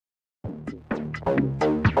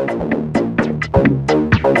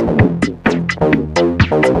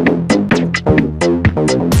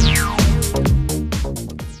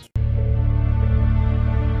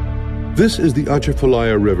This is the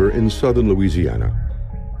Atchafalaya River in southern Louisiana.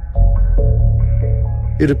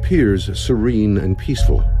 It appears serene and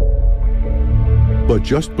peaceful. But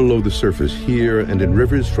just below the surface here and in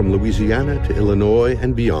rivers from Louisiana to Illinois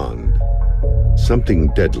and beyond, something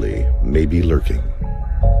deadly may be lurking.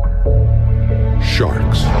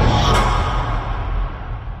 Sharks.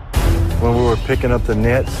 When we were picking up the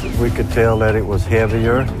nets, we could tell that it was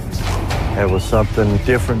heavier. It was something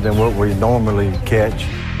different than what we normally catch.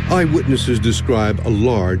 Eyewitnesses describe a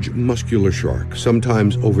large, muscular shark,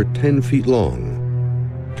 sometimes over 10 feet long,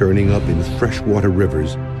 turning up in freshwater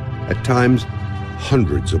rivers, at times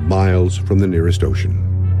hundreds of miles from the nearest ocean.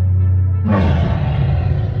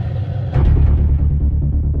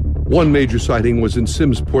 One major sighting was in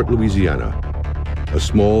Simmsport, Louisiana, a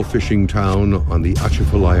small fishing town on the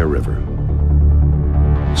Atchafalaya River.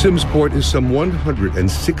 Simmsport is some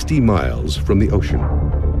 160 miles from the ocean.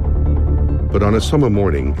 But on a summer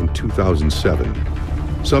morning in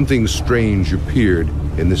 2007, something strange appeared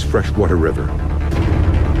in this freshwater river.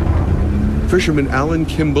 Fishermen Alan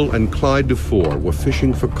Kimball and Clyde DeFore were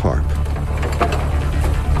fishing for carp.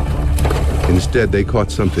 Instead, they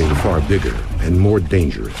caught something far bigger and more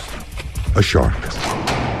dangerous, a shark.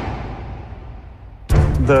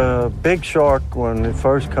 The big shark, when it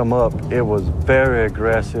first come up, it was very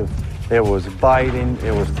aggressive. It was biting,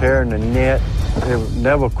 it was tearing the net. It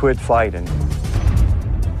never quit fighting.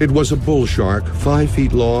 It was a bull shark, 5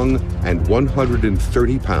 feet long and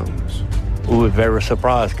 130 pounds. We were very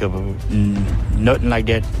surprised because nothing like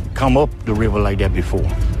that come up the river like that before.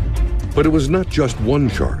 But it was not just one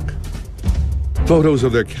shark. Photos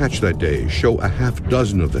of their catch that day show a half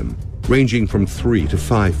dozen of them, ranging from 3 to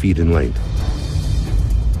 5 feet in length.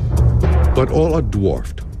 But all are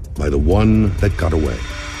dwarfed by the one that got away.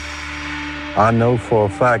 I know for a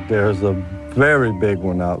fact there's a very big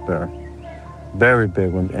one out there, very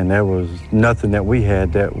big one, and there was nothing that we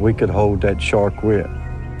had that we could hold that shark with.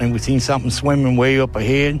 And we seen something swimming way up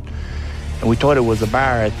ahead, and we thought it was a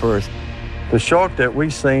bear at first. The shark that we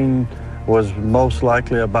seen was most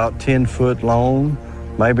likely about 10 foot long,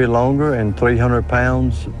 maybe longer, and 300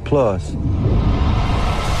 pounds plus.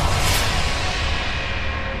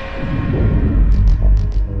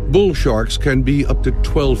 Bull sharks can be up to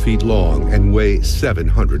 12 feet long and weigh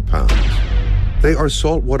 700 pounds. They are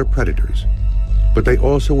saltwater predators, but they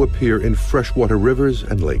also appear in freshwater rivers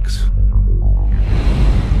and lakes.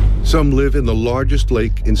 Some live in the largest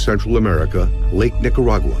lake in Central America, Lake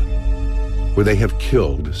Nicaragua, where they have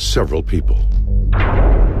killed several people.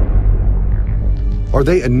 Are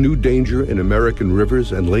they a new danger in American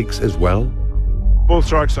rivers and lakes as well? Bull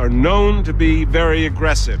sharks are known to be very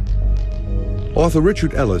aggressive. Author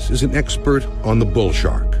Richard Ellis is an expert on the bull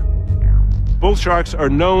shark. Bull sharks are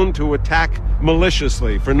known to attack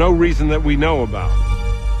maliciously for no reason that we know about.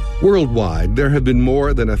 Worldwide, there have been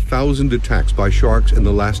more than 1,000 attacks by sharks in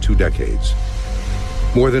the last 2 decades,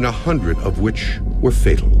 more than 100 of which were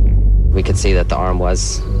fatal. We could see that the arm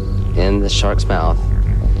was in the shark's mouth.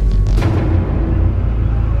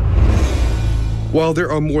 While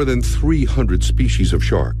there are more than 300 species of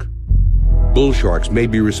shark, bull sharks may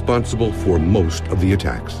be responsible for most of the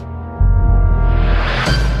attacks.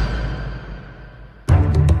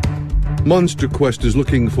 Monster Quest is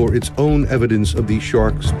looking for its own evidence of these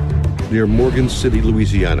sharks near Morgan City,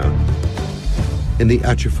 Louisiana, in the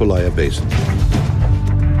Atchafalaya Basin.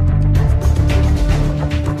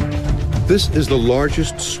 This is the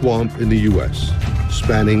largest swamp in the U.S.,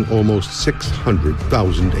 spanning almost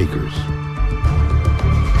 600,000 acres.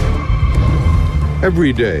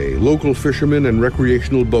 Every day, local fishermen and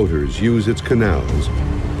recreational boaters use its canals,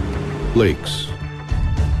 lakes,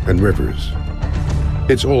 and rivers.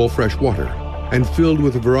 It's all fresh water and filled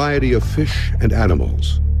with a variety of fish and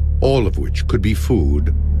animals, all of which could be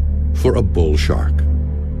food for a bull shark.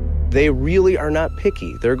 They really are not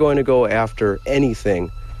picky. They're going to go after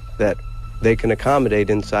anything that they can accommodate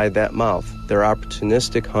inside that mouth. They're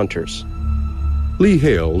opportunistic hunters. Lee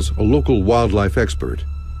Hales, a local wildlife expert,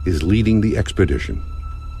 is leading the expedition.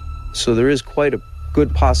 So there is quite a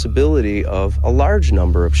good possibility of a large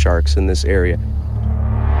number of sharks in this area.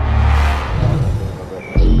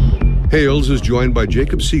 Hales is joined by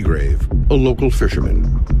Jacob Seagrave, a local fisherman.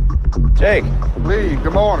 Jake. Lee,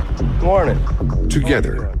 good morning. Good morning.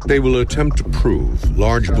 Together, they will attempt to prove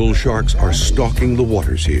large bull sharks are stalking the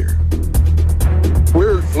waters here.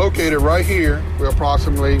 We're located right here. We're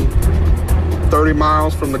approximately 30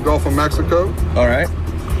 miles from the Gulf of Mexico. All right.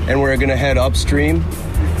 And we're going to head upstream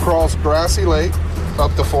across Grassy Lake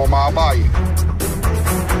up to 4 Mile Bayou.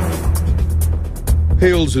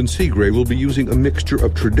 Hales and Seagray will be using a mixture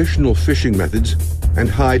of traditional fishing methods and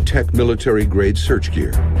high-tech military-grade search gear.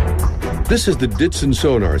 This is the Ditson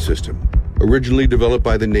sonar system, originally developed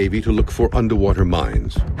by the Navy to look for underwater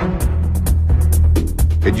mines.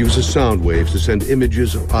 It uses sound waves to send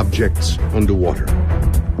images of objects underwater.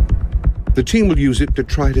 The team will use it to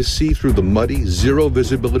try to see through the muddy,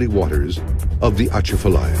 zero-visibility waters of the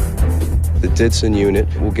Atchafalaya. The Ditson unit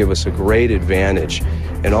will give us a great advantage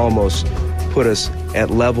and almost put us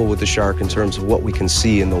at level with the shark in terms of what we can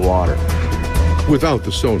see in the water. Without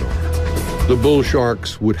the sonar, the bull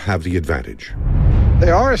sharks would have the advantage.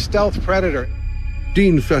 They are a stealth predator.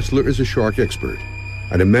 Dean Fessler is a shark expert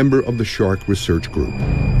and a member of the Shark Research Group.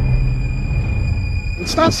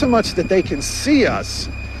 It's not so much that they can see us.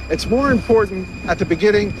 It's more important at the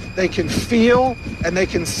beginning, they can feel and they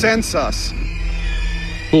can sense us.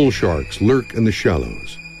 Bull sharks lurk in the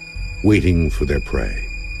shallows, waiting for their prey.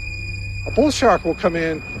 A bull shark will come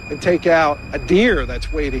in and take out a deer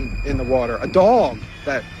that's waiting in the water, a dog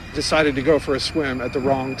that decided to go for a swim at the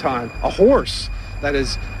wrong time, a horse that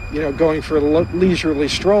is, going for a leisurely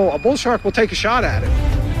stroll. A bull shark will take a shot at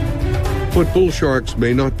it. But bull sharks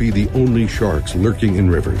may not be the only sharks lurking in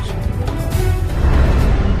rivers.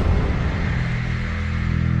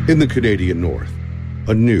 In the Canadian North,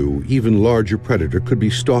 a new, even larger predator could be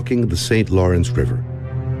stalking the St. Lawrence River,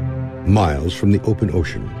 miles from the open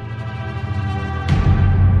ocean.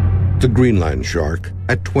 The Greenland shark,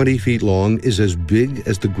 at 20 feet long, is as big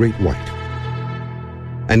as the great white,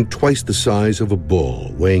 and twice the size of a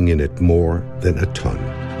bull, weighing in at more than a ton.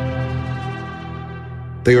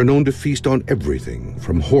 They are known to feast on everything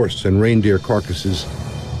from horse and reindeer carcasses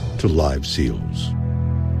to live seals.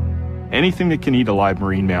 Anything that can eat a live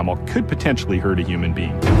marine mammal could potentially hurt a human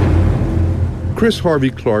being. Chris Harvey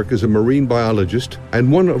Clark is a marine biologist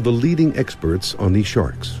and one of the leading experts on these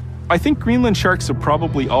sharks. I think Greenland sharks have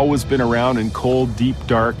probably always been around in cold, deep,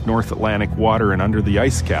 dark North Atlantic water and under the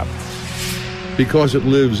ice cap. Because it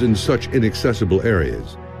lives in such inaccessible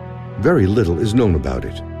areas, very little is known about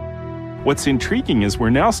it. What's intriguing is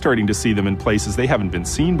we're now starting to see them in places they haven't been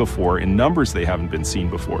seen before, in numbers they haven't been seen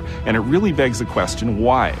before, and it really begs the question,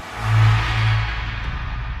 why?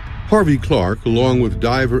 Harvey Clark, along with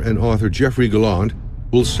diver and author Jeffrey Gallant,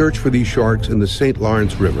 will search for these sharks in the St.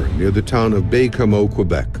 Lawrence River near the town of Baie-Comeau,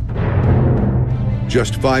 Quebec,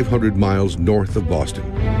 just 500 miles north of Boston.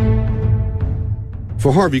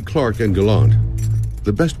 For Harvey Clark and Gallant,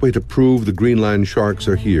 the best way to prove the Greenland sharks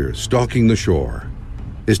are here, stalking the shore,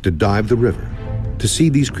 is to dive the river, to see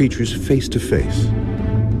these creatures face to face.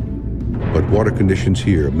 But water conditions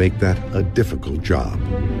here make that a difficult job.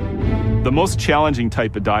 The most challenging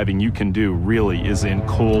type of diving you can do really is in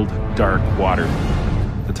cold, dark water.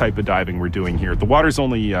 The type of diving we're doing here. The water's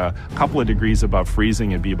only a couple of degrees above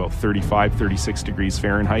freezing. It'd be about 35, 36 degrees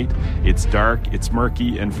Fahrenheit. It's dark, it's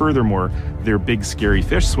murky, and furthermore, there are big scary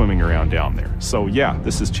fish swimming around down there. So yeah,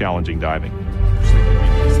 this is challenging diving.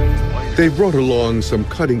 They've brought along some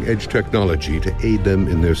cutting-edge technology to aid them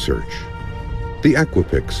in their search. The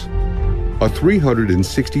Aquapix, a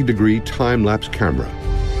 360-degree time-lapse camera,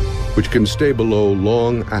 which can stay below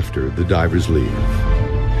long after the divers leave.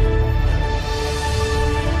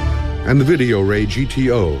 And the Video Ray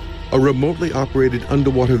GTO, a remotely operated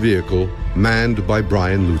underwater vehicle manned by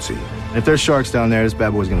Brian Luzzi. If there's sharks down there, this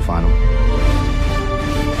bad boy's gonna find them.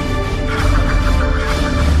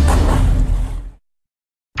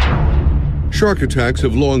 Shark attacks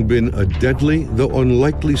have long been a deadly, though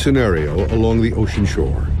unlikely scenario along the ocean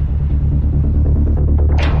shore.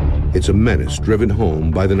 It's a menace driven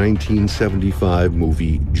home by the 1975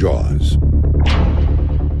 movie Jaws.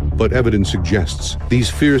 But evidence suggests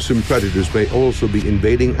these fearsome predators may also be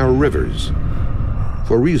invading our rivers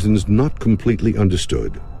for reasons not completely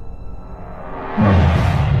understood.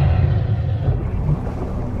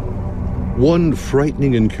 One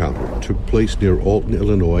frightening encounter took place near Alton,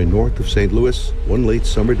 Illinois, north of St. Louis, one late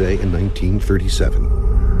summer day in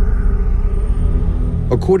 1937.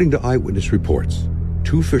 According to eyewitness reports,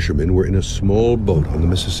 two fishermen were in a small boat on the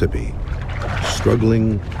Mississippi,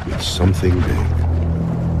 struggling with something big.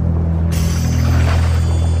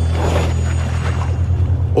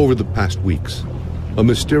 Over the past weeks, a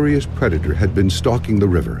mysterious predator had been stalking the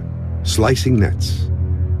river, slicing nets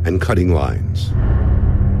and cutting lines.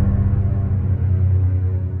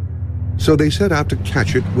 So they set out to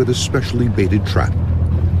catch it with a specially baited trap,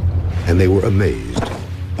 and they were amazed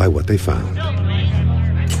by what they found.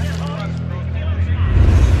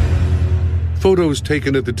 Photos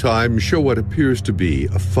taken at the time show what appears to be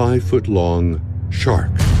a 5-foot-long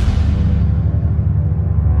shark.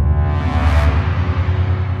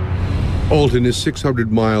 Alton is 600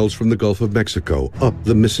 miles from the Gulf of Mexico, up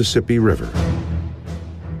the Mississippi River.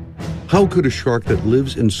 How could a shark that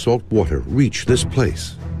lives in salt water reach this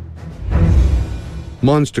place?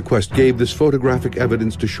 MonsterQuest gave this photographic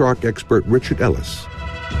evidence to shark expert Richard Ellis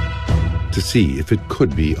to see if it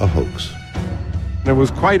could be a hoax. It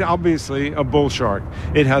was quite obviously a bull shark.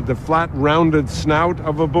 It had the flat, rounded snout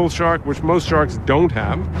of a bull shark, which most sharks don't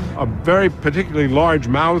have, a very particularly large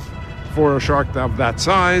mouth for a shark of that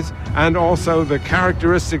size, and also the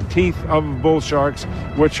characteristic teeth of bull sharks,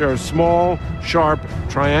 which are small, sharp,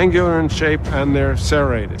 triangular in shape, and they're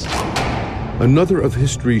serrated. Another of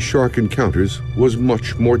history's shark encounters was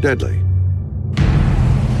much more deadly.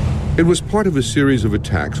 It was part of a series of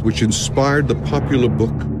attacks which inspired the popular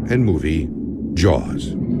book and movie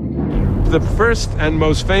Jaws. The first and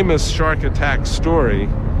most famous shark attack story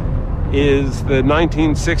is the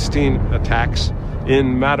 1916 attacks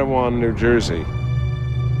in Matawan, New Jersey.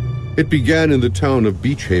 It began in the town of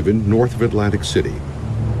Beach Haven, north of Atlantic City,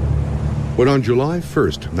 when on July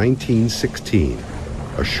 1st, 1916,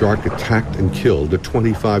 a shark attacked and killed a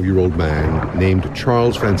 25-year-old man named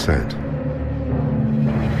Charles Van Sant.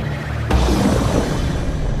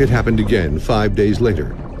 It happened again 5 days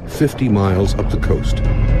later, 50 miles up the coast.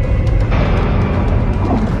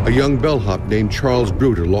 A young bellhop named Charles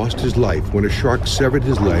Bruder lost his life when a shark severed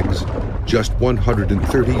his legs just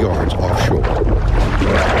 130 yards offshore.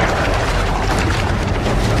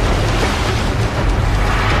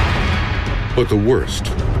 But the worst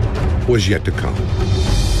was yet to come.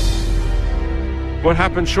 What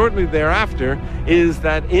happened shortly thereafter is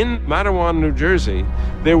that in Matawan, New Jersey,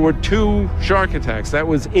 there were 2 shark attacks. That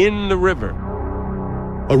was in the river.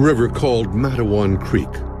 A river called Matawan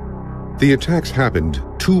Creek. The attacks happened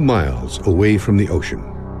 2 miles away from the ocean.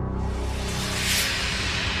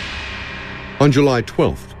 On July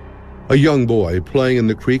 12th, a young boy playing in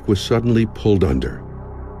the creek was suddenly pulled under.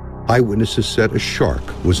 Eyewitnesses said a shark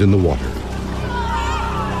was in the water.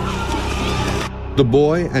 The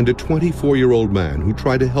boy and a 24-year-old man who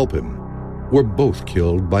tried to help him were both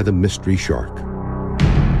killed by the mystery shark.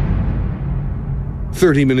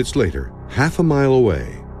 30 minutes later, half a mile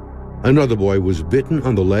away, another boy was bitten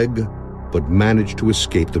on the leg but managed to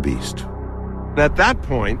escape the beast. At that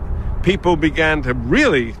point, people began to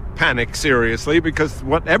really panic seriously because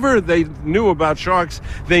whatever they knew about sharks,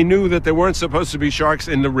 they knew that there weren't supposed to be sharks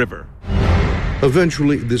in the river.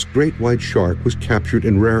 Eventually, this great white shark was captured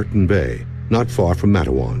in Raritan Bay, not far from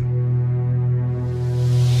Matawan.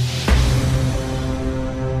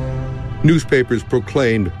 Newspapers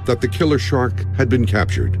proclaimed that the killer shark had been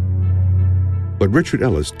captured. But Richard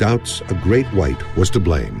Ellis doubts a great white was to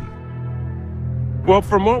blame. Well,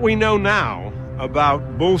 from what we know now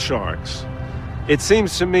about bull sharks, it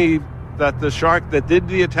seems to me that the shark that did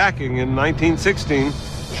the attacking in 1916,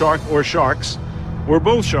 shark or sharks, were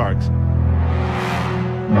bull sharks.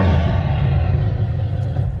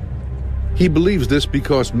 He believes this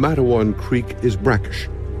because Matawan Creek is brackish,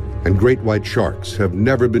 and great white sharks have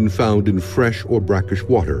never been found in fresh or brackish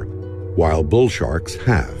water, while bull sharks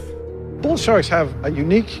have. Bull sharks have a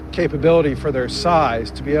unique capability for their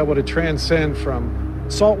size to be able to transcend from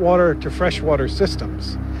saltwater to freshwater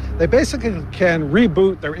systems. They basically can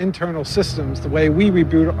reboot their internal systems the way we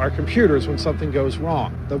reboot our computers when something goes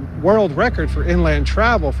wrong. The world record for inland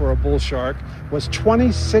travel for a bull shark was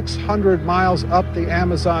 2,600 miles up the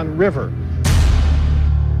Amazon River.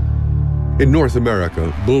 In North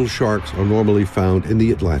America, bull sharks are normally found in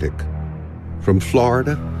the Atlantic, from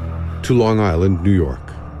Florida to Long Island, New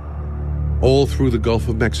York, all through the Gulf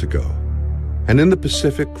of Mexico, and in the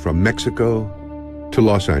Pacific from Mexico to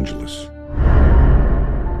Los Angeles.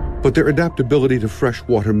 But their adaptability to fresh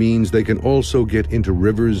water means they can also get into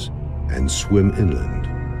rivers and swim inland,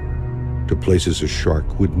 to places a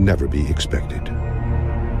shark would never be expected.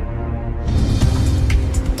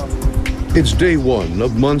 It's day 1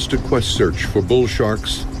 of MonsterQuest's search for bull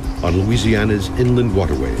sharks on Louisiana's inland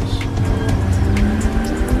waterways.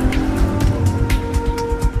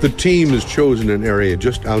 The team has chosen an area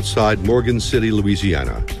just outside Morgan City,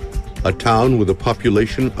 Louisiana, a town with a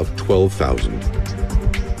population of 12,000.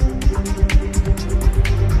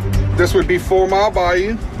 This would be 4 Mile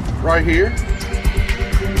Bayou, right here.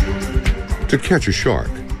 To catch a shark,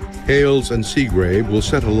 Hales and Seagrave will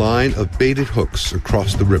set a line of baited hooks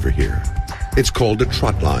across the river here. It's called a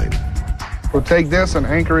trot line. We'll take this and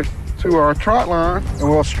anchor it to our trot line, and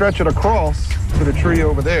we'll stretch it across to the tree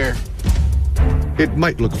over there. It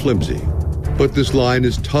might look flimsy, but this line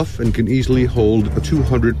is tough and can easily hold a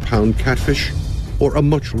 200-pound catfish or a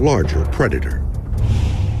much larger predator.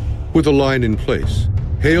 With the line in place,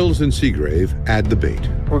 Hales and Seagrave add the bait.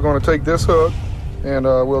 We're going to take this hook And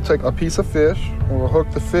we'll take a piece of fish, and we'll hook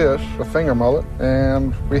the fish, a finger mullet,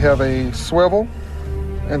 and we have a swivel,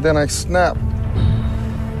 and then a snap.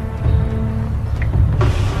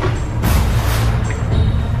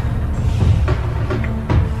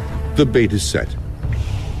 The bait is set.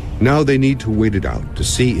 Now they need to wait it out to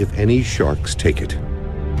see if any sharks take it.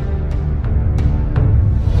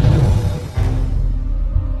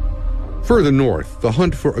 Further north, the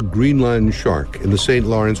hunt for a Greenland shark in the St.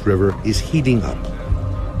 Lawrence River is heating up.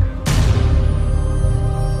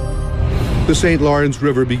 The St. Lawrence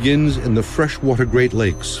River begins in the freshwater Great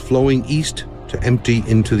Lakes, flowing east to empty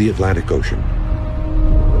into the Atlantic Ocean.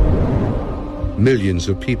 Millions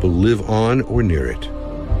of people live on or near it.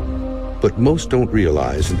 But most don't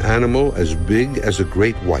realize an animal as big as a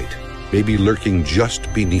great white may be lurking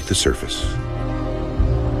just beneath the surface.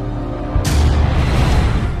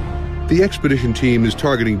 The expedition team is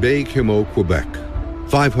targeting Bay Camo, Quebec,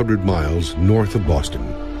 500 miles north of Boston.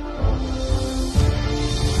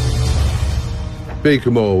 Bay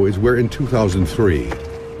Camo is where in 2003,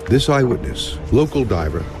 this eyewitness, local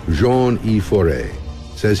diver Jean-E Foray,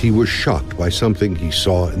 says he was shocked by something he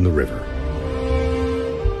saw in the river.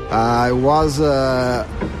 I was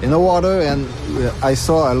in the water and I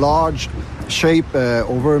saw a large shape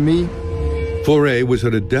over me. Foray was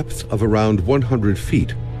at a depth of around 100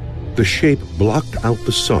 feet. The shape blocked out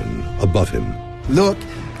the sun above him. Look,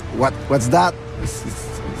 what's that?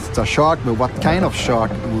 It's a shark, but what kind of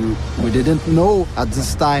shark? We didn't know at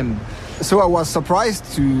this time. So I was surprised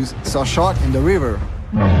to see a shark in the river.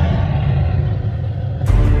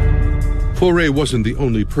 Foray wasn't the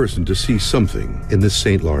only person to see something in the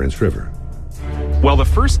St. Lawrence River. Well, the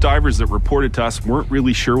first divers that reported to us weren't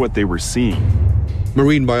really sure what they were seeing.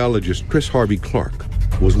 Marine biologist Chris Harvey Clark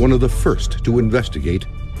was one of the first to investigate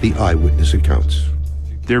the eyewitness accounts.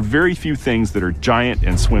 There are very few things that are giant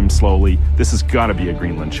and swim slowly. This has got to be a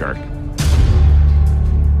Greenland shark.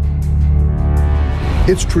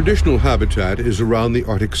 Its traditional habitat is around the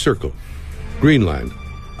Arctic Circle, Greenland,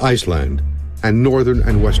 Iceland, and northern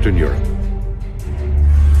and western Europe.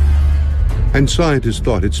 And scientists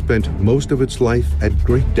thought it spent most of its life at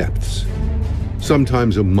great depths,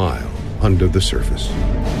 sometimes a mile under the surface.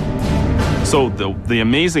 So the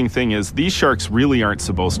amazing thing is these sharks really aren't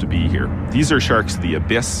supposed to be here. These are sharks of the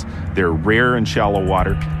abyss. They're rare in shallow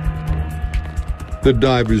water. The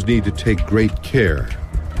divers need to take great care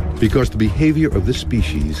because the behavior of this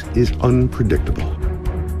species is unpredictable.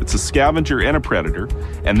 It's a scavenger and a predator,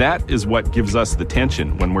 and that is what gives us the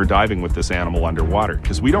tension when we're diving with this animal underwater,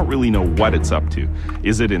 because we don't really know what it's up to.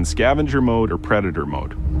 Is it in scavenger mode or predator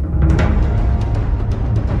mode?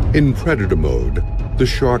 In predator mode, the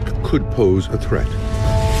shark could pose a threat.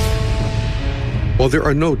 While there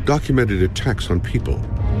are no documented attacks on people,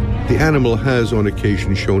 the animal has on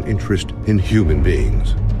occasion shown interest in human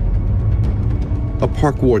beings. A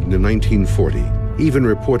park warden in 1940 even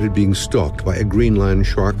reported being stalked by a Greenland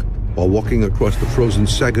shark while walking across the frozen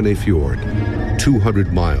Saguenay Fjord,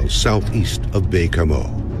 200 miles southeast of Bay Camo.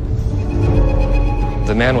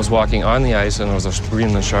 The man was walking on the ice and there was a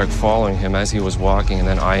Greenland shark following him as he was walking and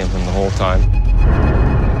then eyeing him the whole time.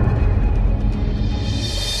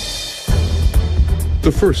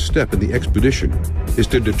 The first step in the expedition is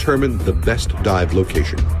to determine the best dive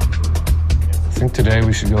location. I think today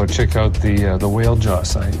we should go check out the whale jaw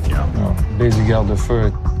site. Baie du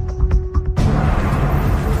Garde-Feu.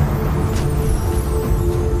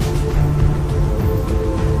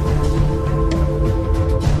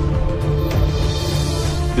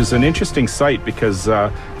 It's an interesting site because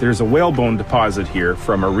there's a whalebone deposit here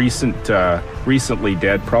from a recently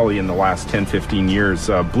dead, probably in the last 10-15 years,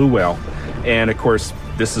 blue whale. And of course,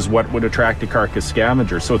 this is what would attract a carcass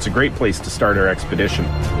scavenger. So it's a great place to start our expedition.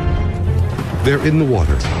 They're in the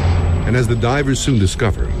water, and as the divers soon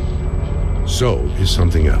discover, so is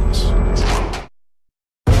something else.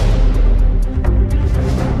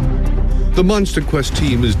 The Monster Quest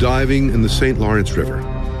team is diving in the St. Lawrence River,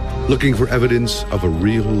 looking for evidence of a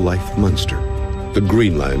real-life monster, the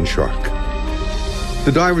Greenland shark.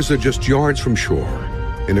 The divers are just yards from shore,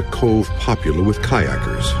 in a cove popular with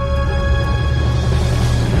kayakers.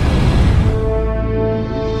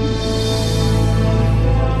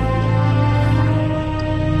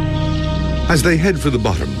 As they head for the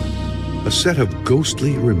bottom, a set of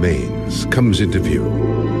ghostly remains comes into view.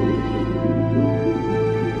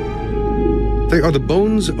 They are the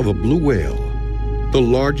bones of a blue whale, the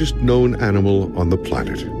largest known animal on the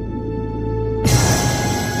planet.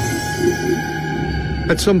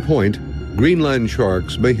 At some point, Greenland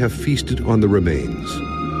sharks may have feasted on the remains.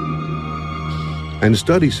 And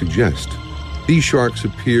studies suggest these sharks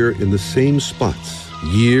appear in the same spots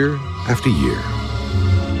year after year.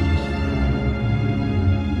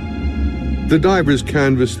 The divers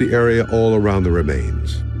canvass the area all around the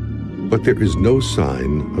remains, but there is no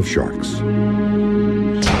sign of sharks.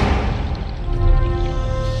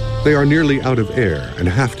 They are nearly out of air and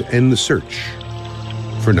have to end the search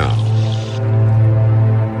for now.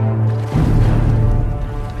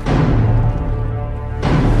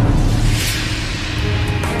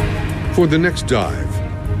 For the next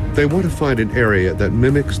dive, they want to find an area that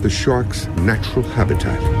mimics the shark's natural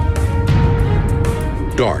habitat.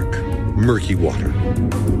 Dark, murky water.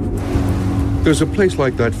 There's a place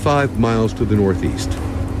like that 5 miles to the northeast,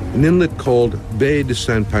 an inlet called Baie de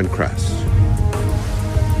Saint Pancras.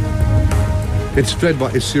 It's fed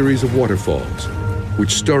by a series of waterfalls,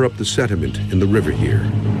 which stir up the sediment in the river here.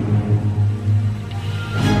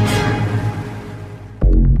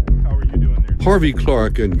 Harvey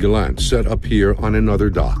Clark and Gallant set up here on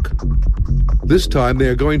another dock. This time they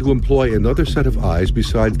are going to employ another set of eyes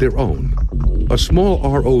besides their own, a small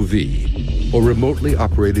ROV, or remotely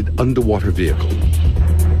operated underwater vehicle.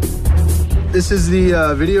 This is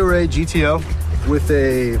the Video Ray GTO with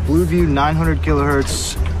a Blueview 900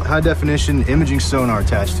 kilohertz high-definition imaging sonar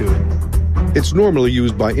attached to it. It's normally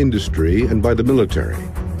used by industry and by the military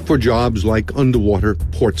for jobs like underwater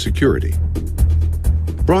port security.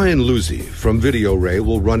 Brian Lucy from Video Ray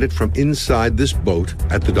will run it from inside this boat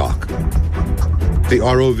at the dock. The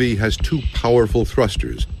ROV has 2 powerful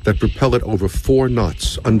thrusters that propel it over 4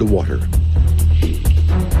 knots underwater.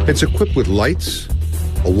 It's equipped with lights,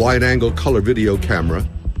 a wide-angle color video camera,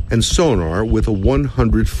 and sonar with a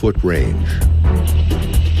 100-foot range.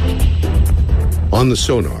 On the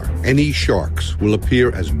sonar, any sharks will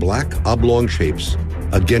appear as black oblong shapes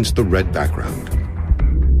against the red background.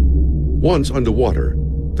 Once underwater,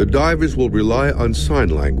 the divers will rely on sign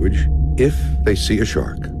language if they see a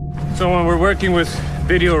shark. So when we're working with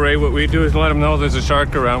Video Ray, what we do is let them know there's a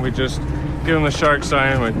shark around. We just give them the shark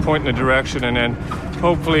sign, we point in the direction, and then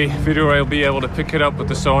hopefully Video Ray will be able to pick it up with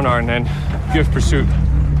the sonar and then give pursuit.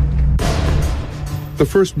 The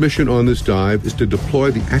first mission on this dive is to deploy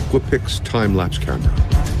the Aquapix time-lapse camera.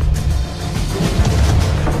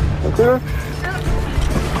 Okay.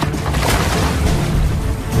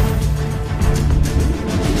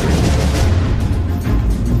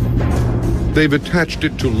 They've attached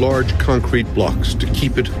it to large concrete blocks to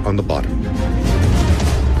keep it on the bottom.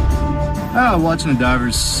 Watching the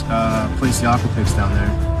divers place the Aquapix down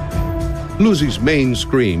there. Lucy's main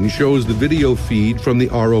screen shows the video feed from the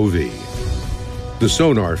ROV. The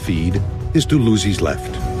sonar feed is to Lucy's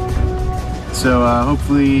left. So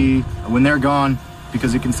hopefully when they're gone,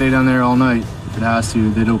 because it can stay down there all night if it has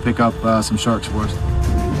to, that it'll pick up some sharks for us.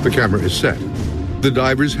 The camera is set. The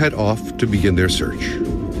divers head off to begin their search.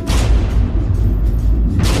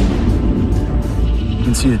 You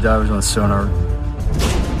can see the divers on the sonar.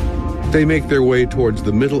 They make their way towards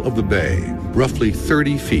the middle of the bay, roughly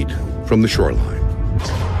 30 feet from the shoreline.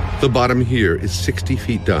 The bottom here is 60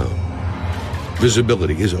 feet down.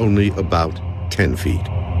 Visibility is only about 10 feet.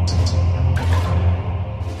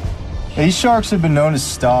 These sharks have been known to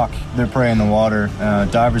stalk their prey in the water,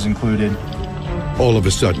 divers included. All of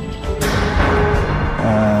a sudden,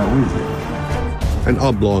 an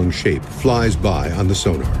oblong shape flies by on the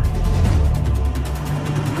sonar.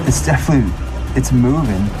 It's it's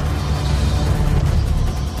moving.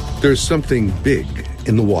 There's something big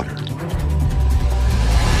in the water.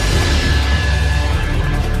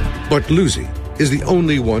 But Lucy is the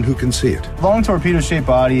only one who can see it. Long torpedo-shaped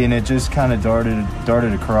body, and it just kind of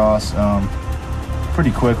darted across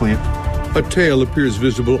pretty quickly. A tail appears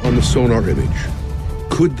visible on the sonar image.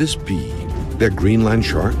 Could this be their Greenland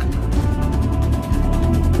shark?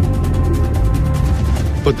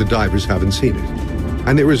 But the divers haven't seen it,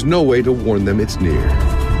 and there is no way to warn them it's near.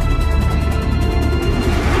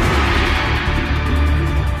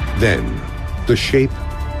 Then, the shape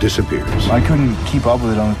disappears. I couldn't keep up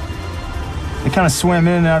with it. It kind of swam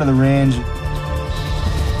in and out of the range.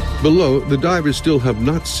 Below, the divers still have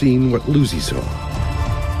not seen what Lucy saw,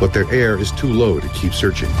 but their air is too low to keep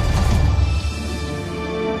searching.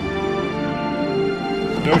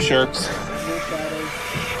 No sharks.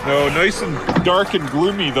 No, nice and dark and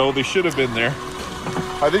gloomy, though. They should have been there.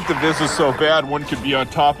 I think the viz is so bad, one could be on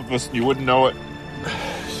top of us and you wouldn't know it.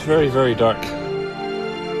 It's very, very dark.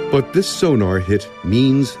 But this sonar hit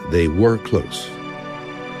means they were close.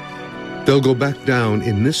 They'll go back down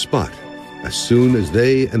in this spot as soon as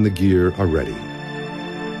they and the gear are ready.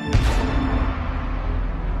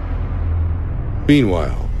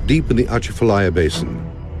 Meanwhile, deep in the Atchafalaya Basin,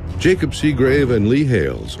 Jacob Seagrave and Lee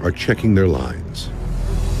Hales are checking their lines.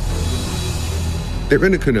 They're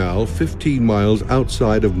in a canal 15 miles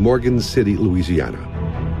outside of Morgan City, Louisiana.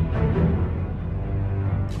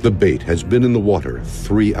 The bait has been in the water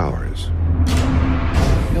 3 hours.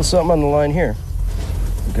 Feel something on the line here.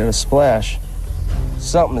 We got a splash.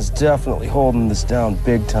 Something is definitely holding this down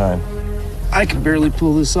big time. I can barely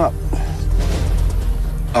pull this up.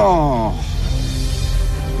 Oh.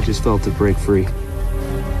 I just felt it break free.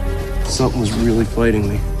 Something was really fighting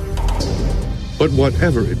me. But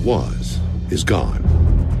whatever it was is gone.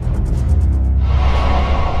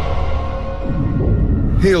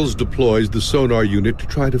 Hales deploys the sonar unit to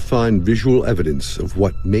try to find visual evidence of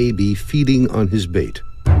what may be feeding on his bait.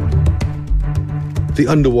 The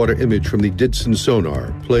underwater image from the Didson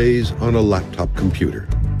sonar plays on a laptop computer.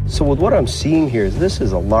 So with what I'm seeing here, this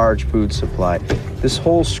is a large food supply. This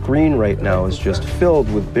whole screen right now is just filled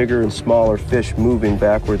with bigger and smaller fish moving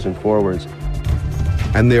backwards and forwards.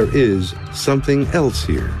 And there is something else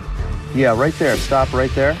here. Yeah, right there. Stop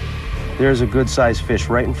right there. There's a good-sized fish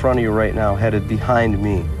right in front of you right now, headed behind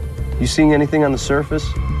me. You seeing anything on the surface?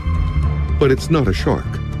 But it's not a shark.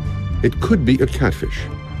 It could be a catfish.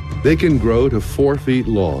 They can grow to 4 feet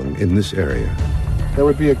long in this area. There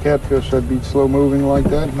would be a catfish that'd be slow moving like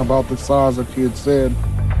that, and about the size that you had said.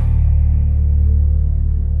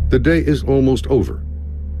 The day is almost over,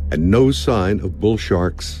 and no sign of bull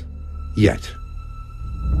sharks yet.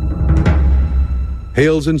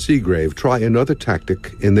 Hales and Seagrave try another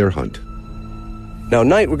tactic in their hunt. Now,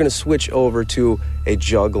 tonight we're going to switch over to a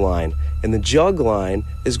jug line, and the jug line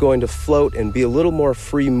is going to float and be a little more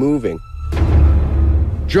free moving.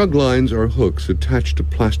 Jug lines are hooks attached to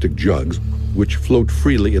plastic jugs which float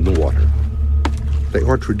freely in the water. They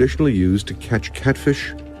are traditionally used to catch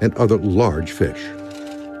catfish and other large fish.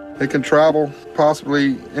 They can travel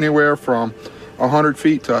possibly anywhere from 100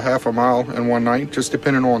 feet to a half a mile in one night, just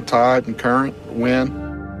depending on tide and current, wind.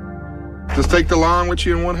 Just take the line with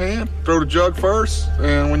you in one hand, throw the jug first,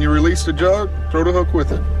 and when you release the jug, throw the hook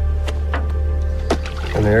with it.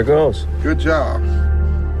 And there it goes. Good job.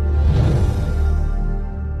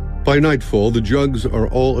 By nightfall, the jugs are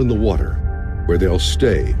all in the water, where they'll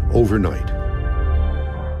stay overnight.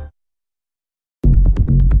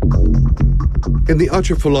 In the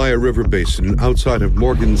Atchafalaya River Basin outside of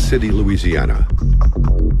Morgan City, Louisiana,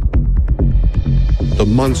 the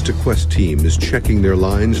Monster Quest team is checking their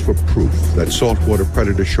lines for proof that saltwater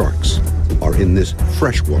predator sharks are in this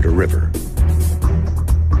freshwater river.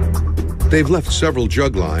 They've left several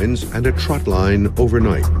jug lines and a trot line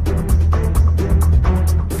overnight.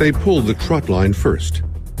 They pulled the trot line first,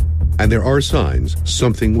 and there are signs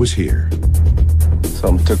something was here.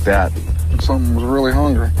 Something took that. Something was really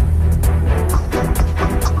hungry.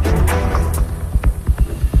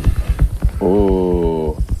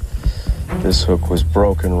 Ooh, this hook was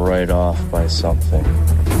broken right off by something.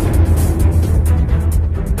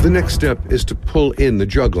 The next step is to pull in the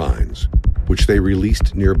jug lines, which they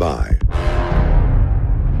released nearby.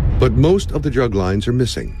 But most of the jug lines are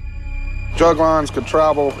missing. Jug lines could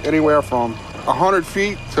travel anywhere from 100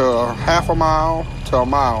 feet to half a mile to a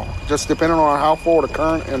mile, just depending on how far the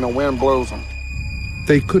current and the wind blows them.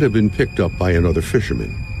 They could have been picked up by another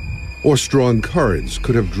fisherman, or strong currents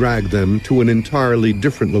could have dragged them to an entirely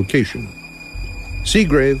different location.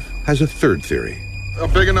 Seagrave has a third theory. A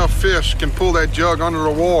big enough fish can pull that jug under the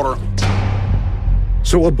water.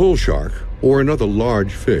 So a bull shark or another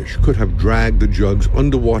large fish could have dragged the jugs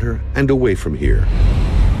underwater and away from here.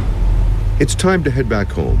 It's time to head back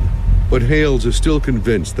home, but Hales is still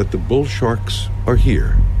convinced that the bull sharks are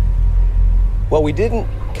here. Well, we didn't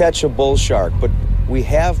catch a bull shark, but we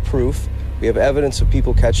have proof. We have evidence of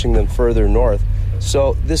people catching them further north.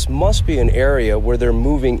 So this must be an area where they're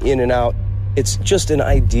moving in and out. It's just an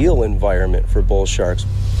ideal environment for bull sharks.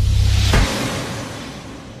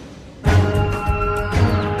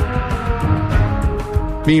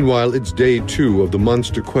 Meanwhile, it's day 2 of the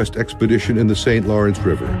Monster Quest expedition in the St. Lawrence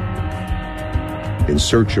River, in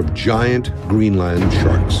search of giant Greenland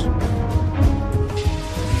sharks.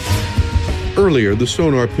 Earlier, the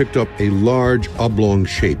sonar picked up a large oblong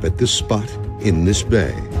shape at this spot in this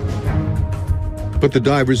bay. But the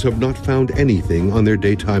divers have not found anything on their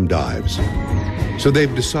daytime dives, so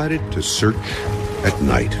they've decided to search at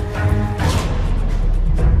night.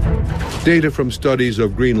 Data from studies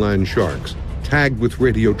of Greenland sharks tagged with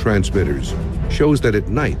radio transmitters shows that at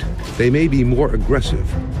night they may be more aggressive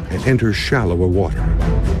and enter shallower water.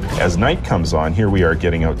 As night comes on, here we are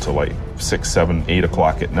getting out to like 6, 7, 8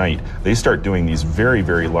 o'clock at night. They start doing these very,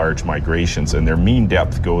 very large migrations, and their mean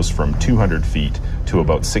depth goes from 200 feet to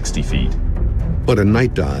about 60 feet. But a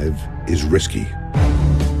night dive is risky.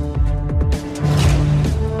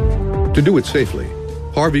 To do it safely,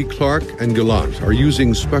 Harvey Clark and Gallant are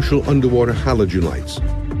using special underwater halogen lights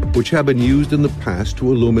which have been used in the past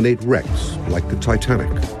to illuminate wrecks like the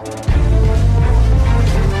Titanic.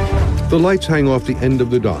 The lights hang off the end of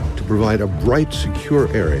the dock to provide a bright, secure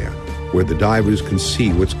area where the divers can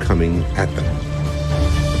see what's coming at them.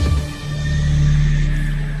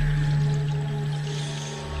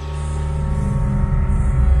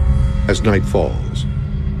 As night falls,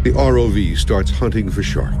 the ROV starts hunting for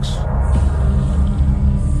sharks.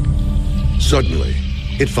 Suddenly,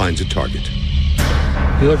 it finds a target.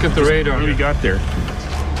 You look at the radar. What do we got there?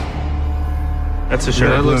 That's a shark.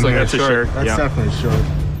 Yeah, that looks like That's a shark. That's definitely a shark.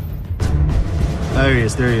 There he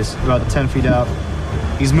is, about 10 feet out.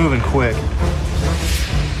 He's moving quick.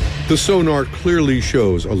 The sonar clearly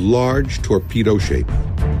shows a large torpedo shape.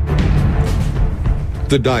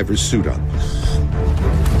 The divers suit up.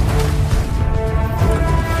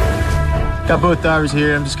 Got both divers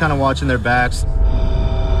here. I'm just kind of watching their backs.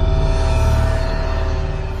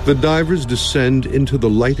 The divers descend into the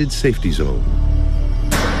lighted safety zone.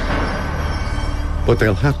 But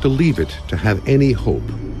they'll have to leave it to have any hope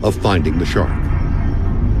of finding the shark.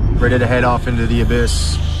 Ready to head off into the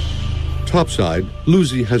abyss. Topside,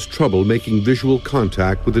 Lucy has trouble making visual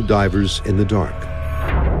contact with the divers in the dark.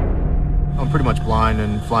 I'm pretty much blind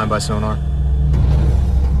and flying by sonar.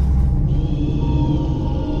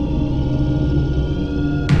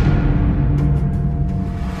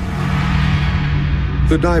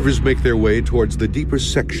 The divers make their way towards the deeper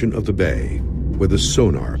section of the bay, where the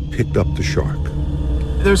sonar picked up the shark.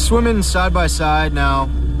 They're swimming side by side now.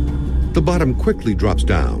 The bottom quickly drops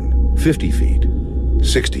down 50 feet,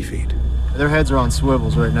 60 feet. Their heads are on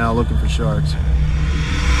swivels right now looking for sharks.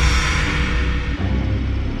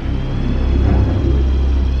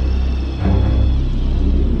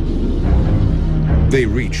 They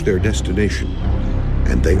reach their destination,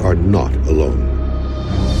 and they are not alone.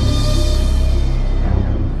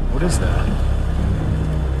 What is that?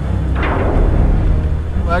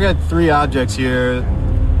 Well, I got 3 objects here.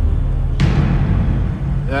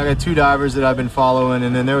 I got 2 divers that I've been following,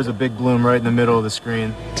 and then there was a big bloom right in the middle of the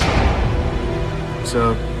screen.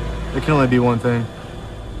 So, there can only be one thing.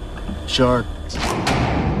 Shark.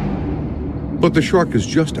 But the shark is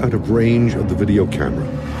just out of range of the video camera.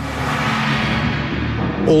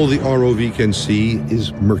 All the ROV can see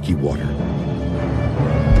is murky water.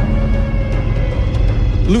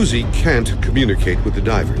 Lucy can't communicate with the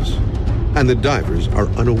divers, and the divers are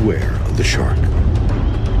unaware of the shark.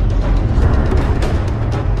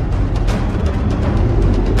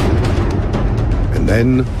 And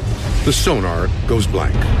then the sonar goes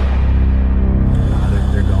blank.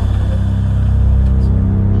 They're gone.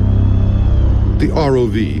 The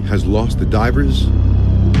ROV has lost the divers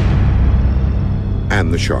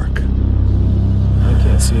and the shark. I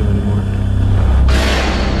can't see him anymore.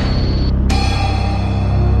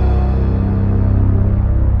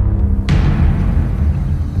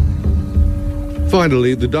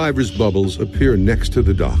 Finally, the divers' bubbles appear next to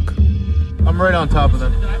the dock. I'm right on top of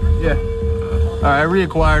them. Yeah. All right, I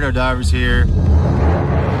reacquired our divers here.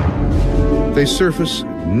 They surface,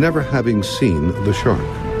 never having seen the shark.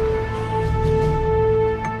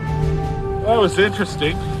 That was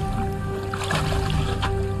interesting.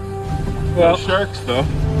 Well, sharks, though.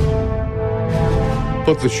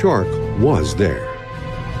 But the shark was there.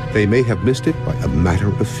 They may have missed it by a matter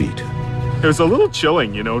of feet. It was a little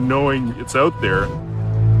chilling, you know, knowing it's out there.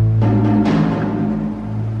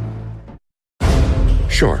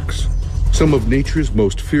 Sharks, some of nature's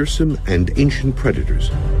most fearsome and ancient predators,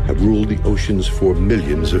 have ruled the oceans for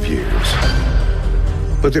millions of years.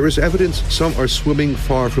 But there is evidence some are swimming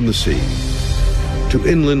far from the sea, to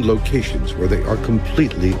inland locations where they are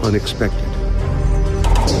completely unexpected.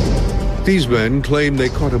 These men claim they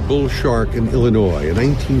caught a bull shark in Illinois in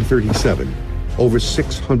 1937, over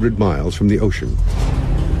 600 miles from the ocean.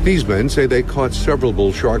 These men say they caught several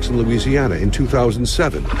bull sharks in Louisiana in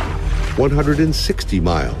 2007, 160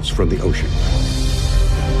 miles from the ocean.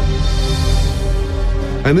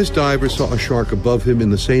 And this diver saw a shark above him in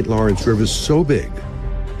the St. Lawrence River so big,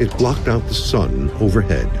 it blocked out the sun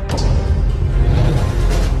overhead.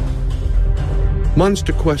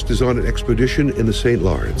 Monster Quest is on an expedition in the St.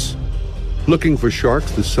 Lawrence, looking for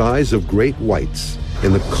sharks the size of great whites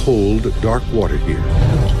in the cold, dark water here.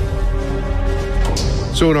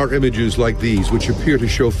 Sonar images like these, which appear to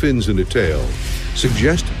show fins and a tail,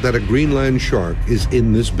 suggest that a Greenland shark is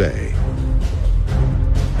in this bay.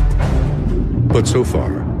 But so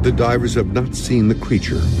far, the divers have not seen the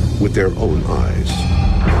creature with their own eyes.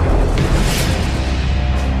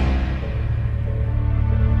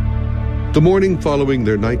 The morning following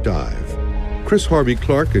their night dive, Chris Harvey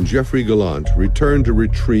Clark and Jeffrey Gallant return to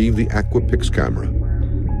retrieve the Aquapix camera.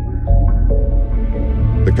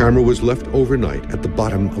 The camera was left overnight at the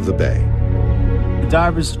bottom of the bay. The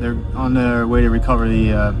divers, they're on their way to recover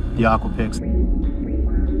the aqua picks.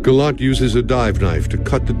 Gallant uses a dive knife to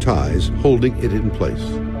cut the ties, holding it in place.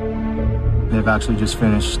 They've actually just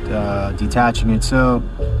finished detaching it, so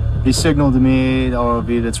he signaled to me, the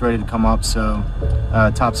ROV, that's ready to come up, so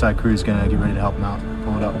topside crew is gonna get ready to help them out,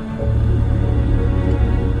 pull it up.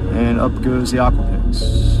 And up goes the aqua picks.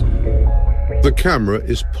 The camera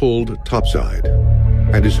is pulled topside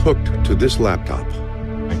and is hooked to this laptop.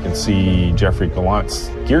 I can see Jeffrey Gallant's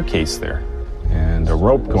gear case there and a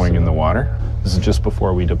rope going in the water. This is just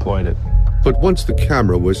before we deployed it. But once the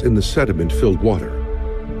camera was in the sediment-filled water,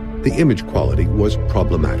 the image quality was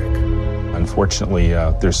problematic. Unfortunately,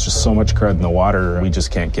 there's just so much crud in the water, we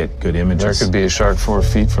just can't get good images. There could be a shark 4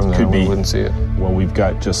 feet from there, we wouldn't see it. Well, we've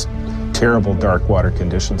got just terrible dark water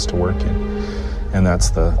conditions to work in, and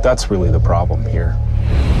that's really the problem here.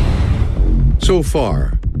 So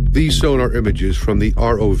far, these sonar images from the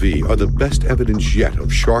ROV are the best evidence yet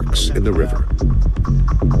of sharks in the river.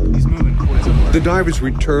 The divers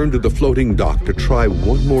return to the floating dock to try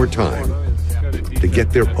one more time to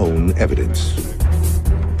get their own evidence.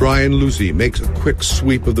 Brian Lucy makes a quick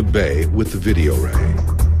sweep of the bay with the video ray.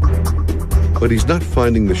 But he's not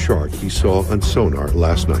finding the shark he saw on sonar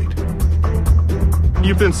last night.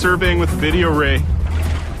 You've been surveying with the video ray.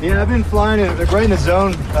 Yeah, I've been flying it right in the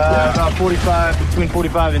zone, about between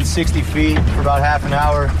 45 and 60 feet for about half an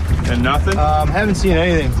hour. And nothing? Haven't seen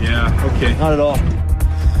anything. Yeah, okay. Not at all.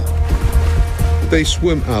 They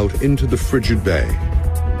swim out into the frigid bay,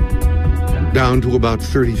 down to about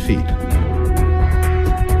 30 feet.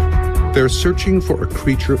 They're searching for a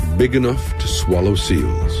creature big enough to swallow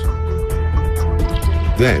seals.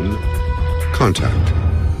 Then, contact.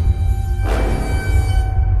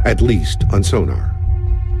 At least on sonar.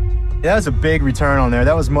 Yeah, that's a big return on there.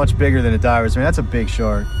 That was much bigger than a diver's. I mean, that's a big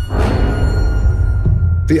shark.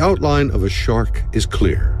 The outline of a shark is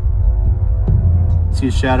clear. See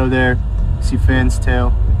a shadow there? See fins,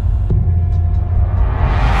 tail.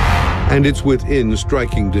 And it's within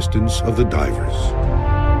striking distance of the divers.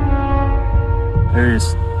 There he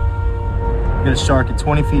is. Got a shark at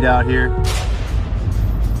 20 feet out here.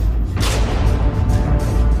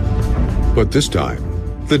 But this time,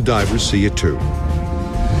 the divers see it too.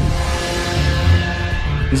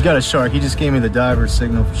 He's got a shark. He just gave me the diver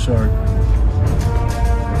signal for shark.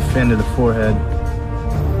 Fin to the forehead.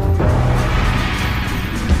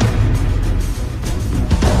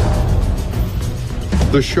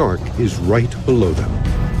 The shark is right below them.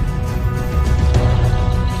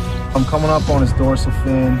 I'm coming up on his dorsal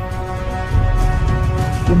fin.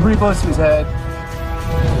 Getting pretty close to his head.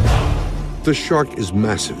 The shark is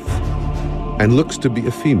massive and looks to be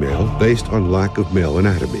a female based on lack of male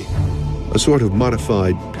anatomy, a sort of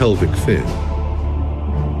modified pelvic fin.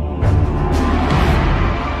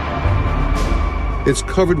 It's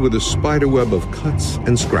covered with a spiderweb of cuts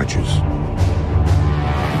and scratches.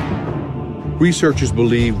 Researchers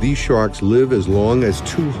believe these sharks live as long as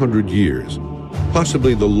 200 years,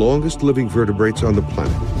 possibly the longest living vertebrates on the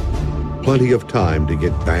planet. Plenty of time to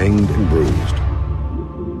get banged and bruised.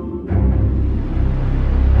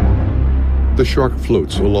 The shark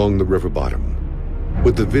floats along the river bottom,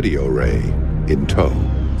 with the video ray in tow.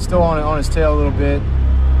 Still on his tail a little bit.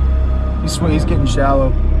 He's getting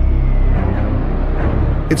shallow.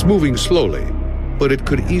 It's moving slowly, but it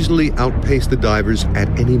could easily outpace the divers at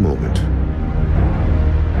any moment.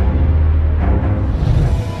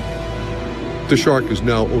 The shark is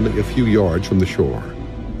now only a few yards from the shore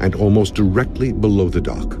and almost directly below the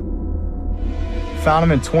dock. Found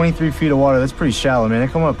him in 23 feet of water. That's pretty shallow, man.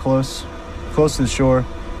 They come up close to the shore,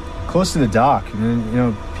 close to the dock. And, you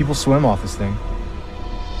know, people swim off this thing.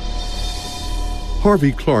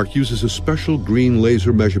 Harvey Clark uses a special green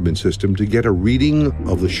laser measurement system to get a reading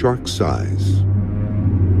of the shark's size.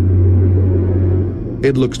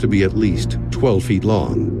 It looks to be at least 12 feet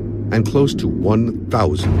long and close to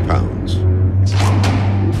 1,000 pounds.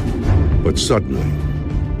 But suddenly,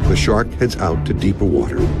 the shark heads out to deeper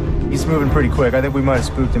water. He's moving pretty quick. I think we might have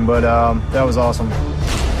spooked him, but that was awesome.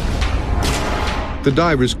 The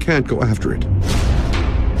divers can't go after it.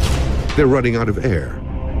 They're running out of air.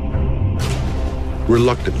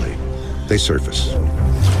 Reluctantly, they surface.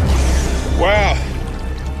 Wow,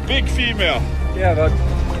 big female. Yeah,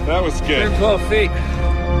 that was good. 12 feet.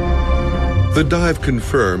 The dive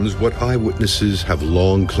confirms what eyewitnesses have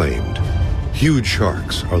long claimed. Huge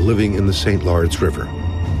sharks are living in the St. Lawrence River,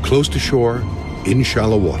 close to shore, in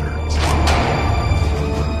shallow water.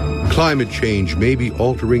 Climate change may be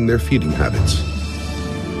altering their feeding habits.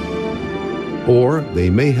 Or they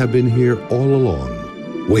may have been here all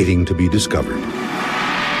along, waiting to be discovered.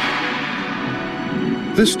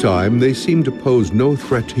 This time, they seem to pose no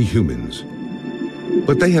threat to humans.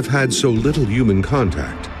 But they have had so little human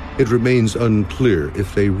contact, it remains unclear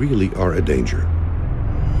if they really are a danger.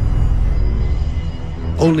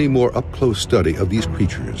 Only more up-close study of these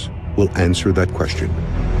creatures will answer that question.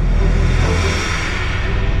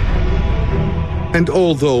 And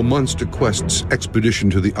although Monster Quest's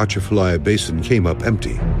expedition to the Atchafalaya Basin came up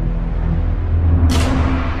empty,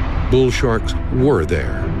 bull sharks were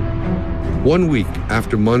there. 1 week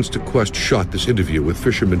after Monster Quest shot this interview with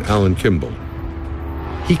fisherman Alan Kimball,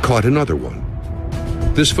 he caught another one.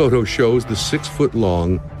 This photo shows the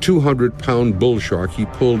 6-foot-long, 200-pound bull shark he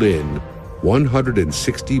pulled in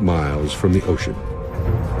 160 miles from the ocean.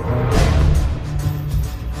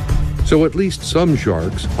 So at least some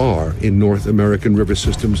sharks are in North American river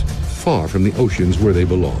systems far from the oceans where they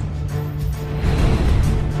belong.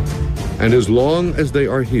 And as long as they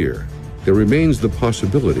are here, there remains the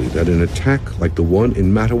possibility that an attack like the one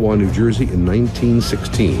in Mattawa, New Jersey in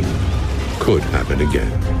 1916 could happen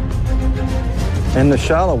again. In the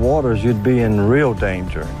shallow waters, you'd be in real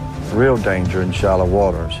danger in shallow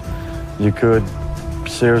waters. You could,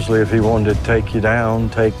 seriously, if he wanted to take you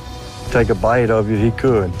down, take a bite of you, he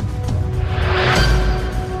could.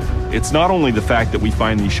 It's not only the fact that we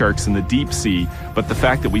find these sharks in the deep sea, but the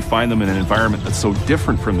fact that we find them in an environment that's so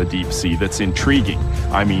different from the deep sea that's intriguing.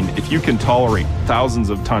 I mean, if you can tolerate thousands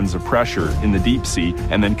of tons of pressure in the deep sea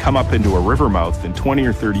and then come up into a river mouth in 20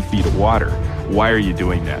 or 30 feet of water, why are you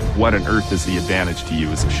doing that? What on earth is the advantage to you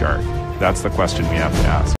as a shark? That's the question we have to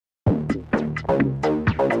ask.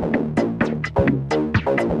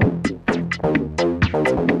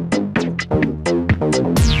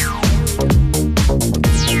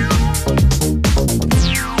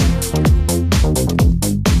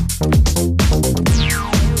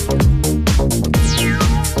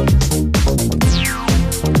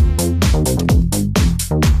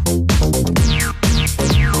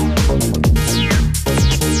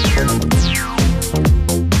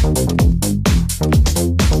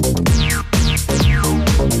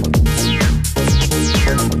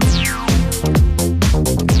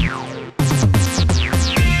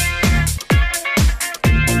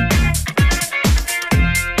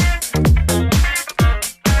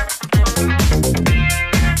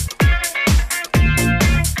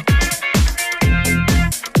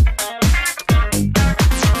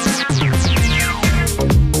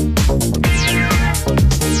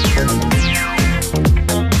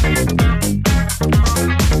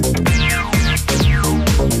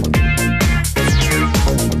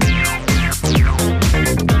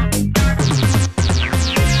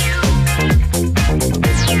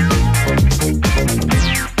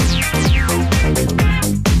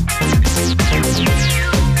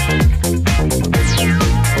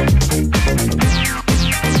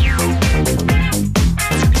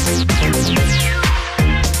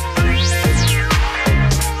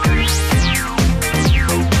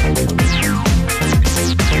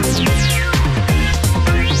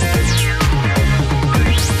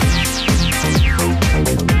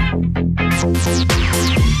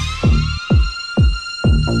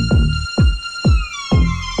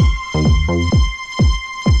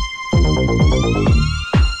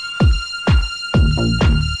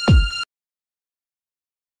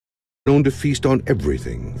 Known to feast on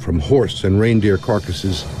everything from horse and reindeer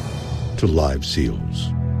carcasses to live seals.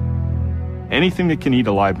 Anything that can eat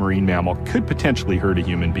a live marine mammal could potentially hurt a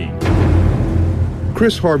human being.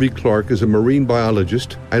 Chris Harvey Clark is a marine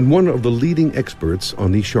biologist and one of the leading experts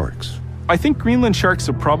on these sharks. I think Greenland sharks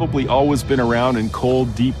have probably always been around in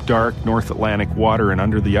cold, deep, dark North Atlantic water and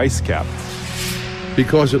under the ice cap.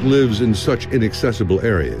 Because it lives in such inaccessible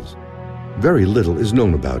areas, very little is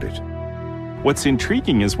known about it. What's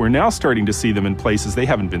intriguing is we're now starting to see them in places they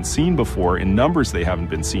haven't been seen before, in numbers they haven't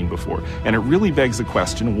been seen before, and it really begs the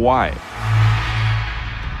question, why?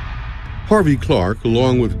 Harvey Clark,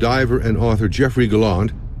 along with diver and author Jeffrey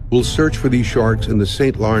Gallant, will search for these sharks in the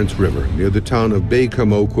St. Lawrence River near the town of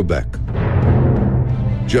Baie-Comeau, Quebec,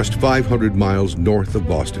 just 500 miles north of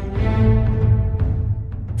Boston.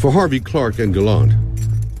 For Harvey Clark and Gallant,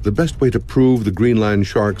 the best way to prove the Greenland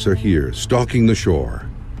sharks are here, stalking the shore,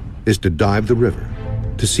 is to dive the river,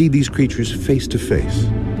 to see these creatures face to face.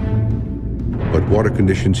 But water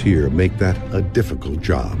conditions here make that a difficult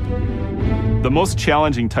job. The most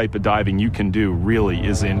challenging type of diving you can do really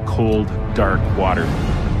is in cold, dark water.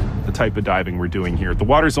 The type of diving we're doing here. The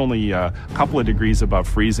water's only a couple of degrees above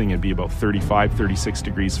freezing. It'd be about 35, 36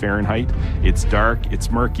 degrees Fahrenheit. It's dark,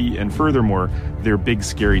 it's murky, and furthermore, there are big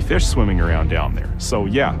scary fish swimming around down there. So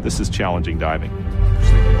yeah, this is challenging diving.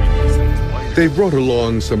 They've brought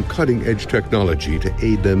along some cutting-edge technology to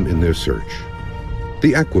aid them in their search.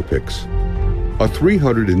 The Aquapix, a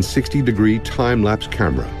 360-degree time-lapse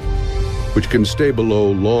camera, which can stay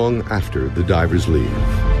below long after the divers leave.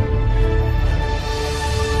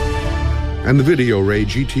 And the VideoRay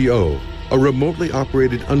GTO, a remotely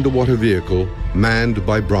operated underwater vehicle manned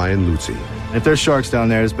by Brian Lutzi. If there's sharks down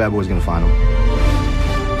there, this bad boy's gonna find them.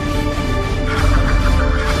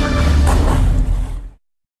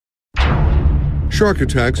 Shark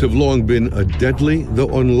attacks have long been a deadly,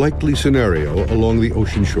 though unlikely scenario along the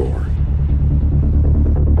ocean shore.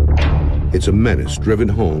 It's a menace driven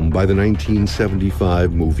home by the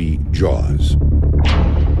 1975 movie Jaws.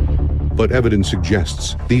 But evidence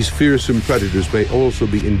suggests these fearsome predators may also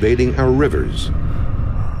be invading our rivers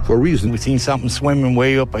for reasons. We seen something swimming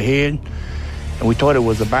way up ahead, and we thought it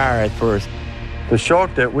was a bear at first. The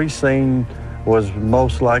shark that we seen was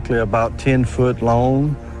most likely about 10 foot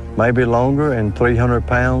long, maybe longer, and 300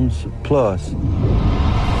 pounds plus.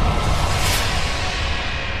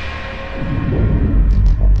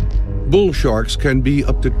 Bull sharks can be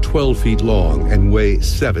up to 12 feet long and weigh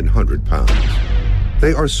 700 pounds.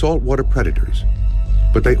 They are saltwater predators,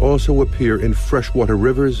 but they also appear in freshwater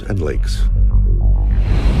rivers and lakes.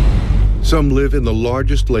 Some live in the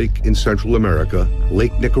largest lake in Central America,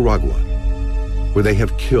 Lake Nicaragua, where they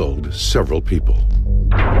have killed several people.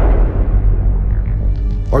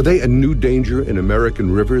 Are they a new danger in American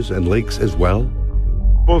rivers and lakes as well?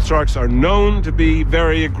 Bull sharks are known to be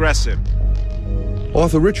very aggressive.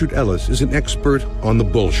 Author Richard Ellis is an expert on the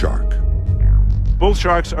bull shark. Bull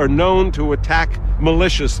sharks are known to attack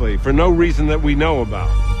maliciously for no reason that we know about.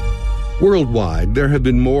 Worldwide, there have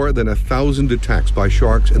been more than 1,000 attacks by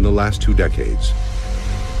sharks in the last 2 decades,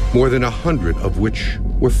 more than 100 of which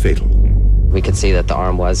were fatal. We could see that the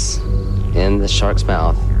arm was in the shark's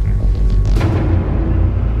mouth.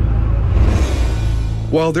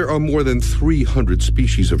 While there are more than 300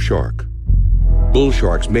 species of shark, bull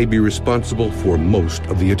sharks may be responsible for most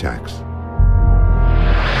of the attacks.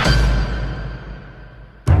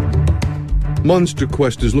 Monster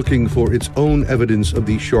Quest is looking for its own evidence of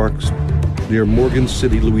these sharks near Morgan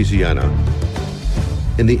City, Louisiana,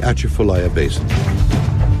 in the Atchafalaya Basin.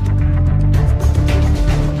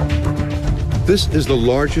 This is the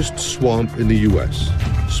largest swamp in the U.S.,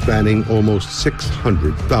 spanning almost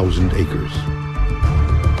 600,000 acres.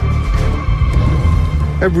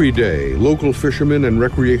 Every day, local fishermen and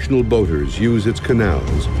recreational boaters use its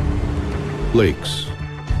canals, lakes,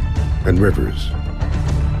 and rivers.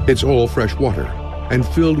 It's all fresh water and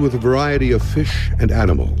filled with a variety of fish and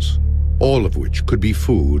animals, all of which could be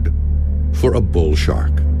food for a bull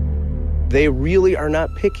shark. They really are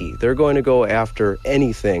not picky. They're going to go after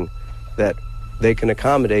anything that they can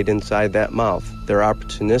accommodate inside that mouth. They're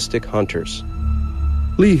opportunistic hunters.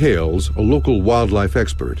 Lee Hales, a local wildlife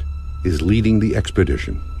expert, is leading the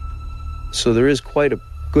expedition. So there is quite a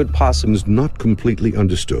good possibility. Not completely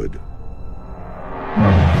understood.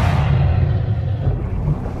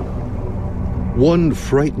 One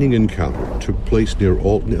frightening encounter took place near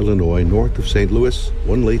Alton, Illinois, north of St. Louis,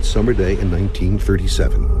 one late summer day in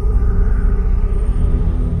 1937.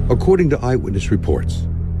 According to eyewitness reports,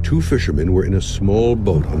 2 fishermen were in a small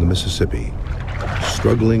boat on the Mississippi,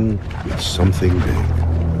 struggling with something big.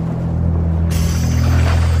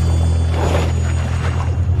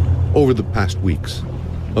 Over the past weeks,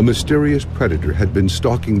 a mysterious predator had been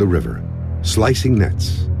stalking the river, slicing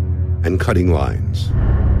nets and cutting lines.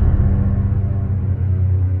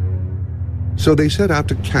 So they set out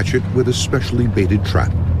to catch it with a specially baited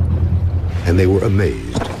trap, and they were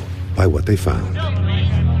amazed by what they found.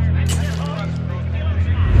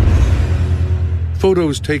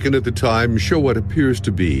 Photos taken at the time show what appears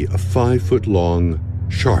to be a 5-foot-long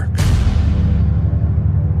shark.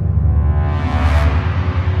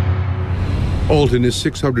 Alton is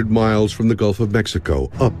 600 miles from the Gulf of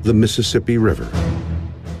Mexico, up the Mississippi River.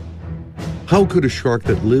 How could a shark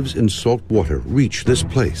that lives in salt water reach this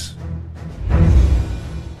place?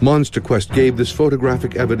 Monster Quest gave this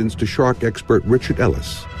photographic evidence to shark expert Richard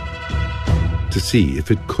Ellis to see if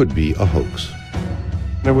it could be a hoax.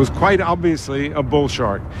 It was quite obviously a bull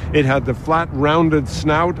shark. It had the flat, rounded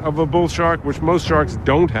snout of a bull shark, which most sharks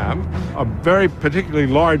don't have, a very particularly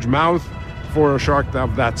large mouth for a shark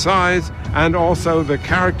of that size, and also the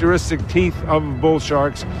characteristic teeth of bull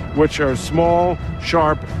sharks, which are small,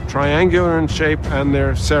 sharp, triangular in shape, and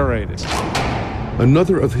they're serrated.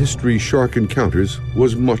 Another of history's shark encounters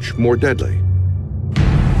was much more deadly.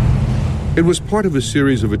 It was part of a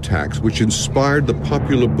series of attacks which inspired the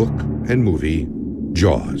popular book and movie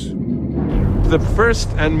Jaws. The first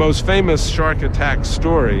and most famous shark attack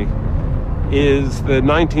story is the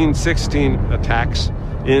 1916 attacks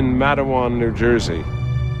in Matawan, New Jersey.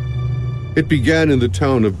 It began in the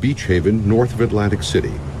town of Beach Haven, north of Atlantic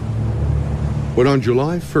City, when on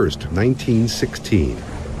July 1st, 1916,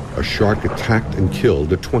 a shark attacked and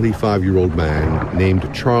killed a 25-year-old man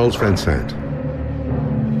named Charles Van Sant.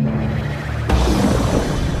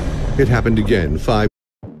 It happened again 5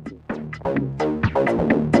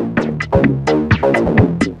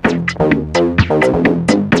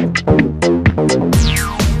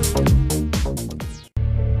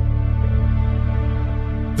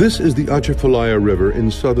 This is the Atchafalaya River in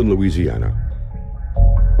southern Louisiana.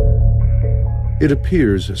 It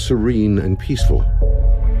appears serene and peaceful.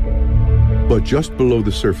 But just below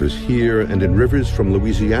the surface here and in rivers from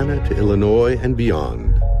Louisiana to Illinois and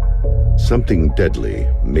beyond, something deadly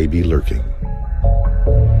may be lurking.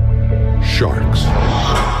 Sharks.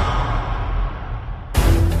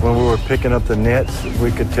 When we were picking up the nets, we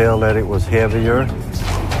could tell that it was heavier.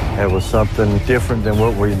 It was something different than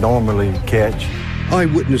what we normally catch.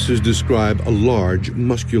 Eyewitnesses describe a large,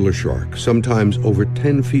 muscular shark, sometimes over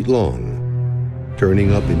 10 feet long,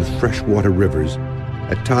 turning up in freshwater rivers,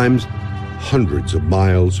 at times hundreds of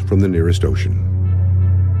miles from the nearest ocean.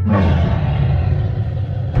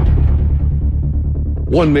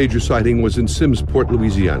 One major sighting was in Simmsport,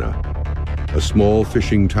 Louisiana, a small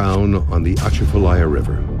fishing town on the Atchafalaya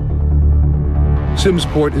River.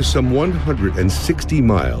 Simmsport is some 160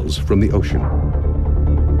 miles from the ocean.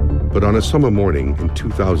 But on a summer morning in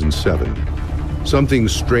 2007, something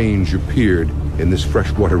strange appeared in this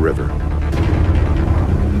freshwater river.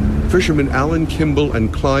 Fishermen Alan Kimball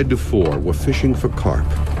and Clyde DeFore were fishing for carp.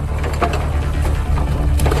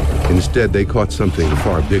 Instead, they caught something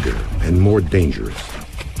far bigger and more dangerous,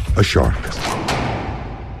 a shark.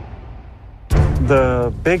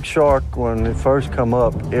 The big shark, when it first come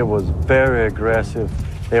up, it was very aggressive.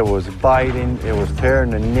 It was biting, it was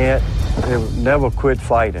tearing the net. It never quit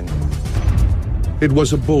fighting. It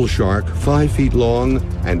was a bull shark, 5 feet long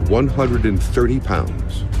and 130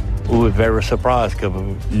 pounds. We were very surprised because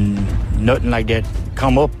nothing like that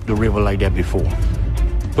come up the river like that before.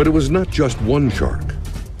 But it was not just one shark.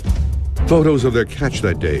 Photos of their catch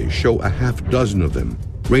that day show a half dozen of them,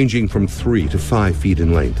 ranging from 3 to 5 feet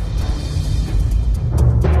in length.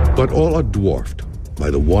 But all are dwarfed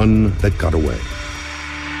by the one that got away.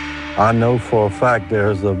 I know for a fact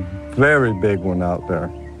there's a very big one out there.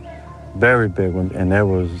 Very big one, and there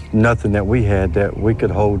was nothing that we had that we could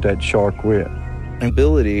hold that shark with.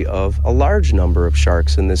 Ability of a large number of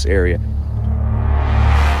sharks in this area.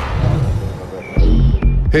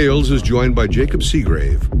 Hales is joined by Jacob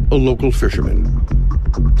Seagrave, a local fisherman.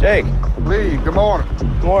 Jake. Lee, good morning.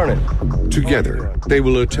 Good morning. Together, they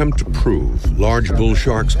will attempt to prove large bull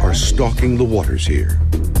sharks are stalking the waters here.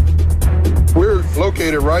 We're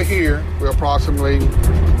located right here. We're approximately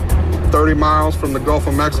 30 miles from the Gulf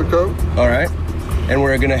of Mexico. All right. And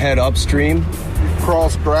we're going to head upstream.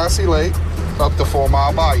 Cross Grassy Lake up to 4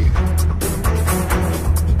 Mile Bayou.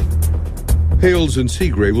 Hales and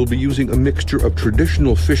Seagrave will be using a mixture of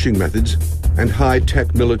traditional fishing methods and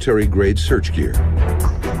high-tech military-grade search gear.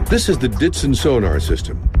 This is the Ditson sonar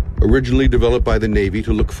system, originally developed by the Navy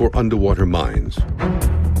to look for underwater mines.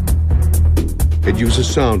 It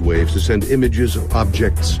uses sound waves to send images of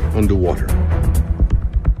objects underwater.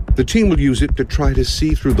 The team will use it to try to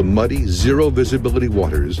see through the muddy, zero-visibility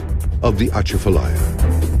waters of the Atchafalaya.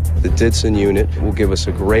 The Ditson unit will give us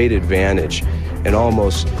a great advantage and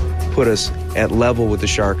almost put us at level with the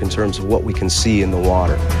shark in terms of what we can see in the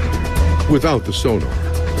water. Without the sonar,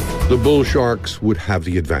 the bull sharks would have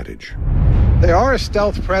the advantage. They are a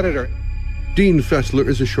stealth predator. Dean Fessler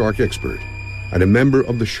is a shark expert and a member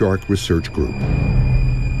of the Shark Research Group.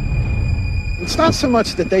 It's not so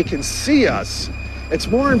much that they can see us. It's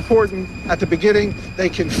more important at the beginning, they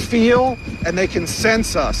can feel and they can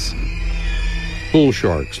sense us. Bull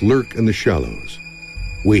sharks lurk in the shallows,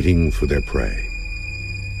 waiting for their prey.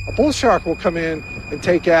 A bull shark will come in and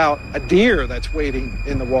take out a deer that's waiting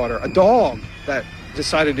in the water, a dog that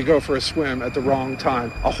decided to go for a swim at the wrong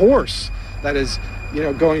time, a horse that is,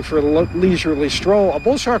 going for a leisurely stroll. A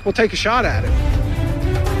bull shark will take a shot at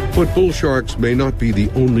it. But bull sharks may not be the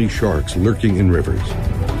only sharks lurking in rivers.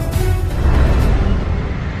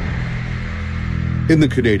 In the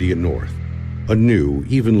Canadian North, a new,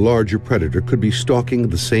 even larger predator could be stalking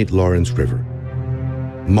the St. Lawrence River,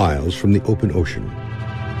 miles from the open ocean.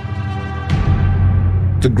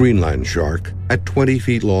 The Greenland shark, at 20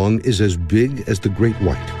 feet long, is as big as the great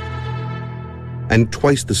white, and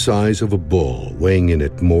twice the size of a bull, weighing in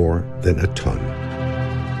at more than a ton.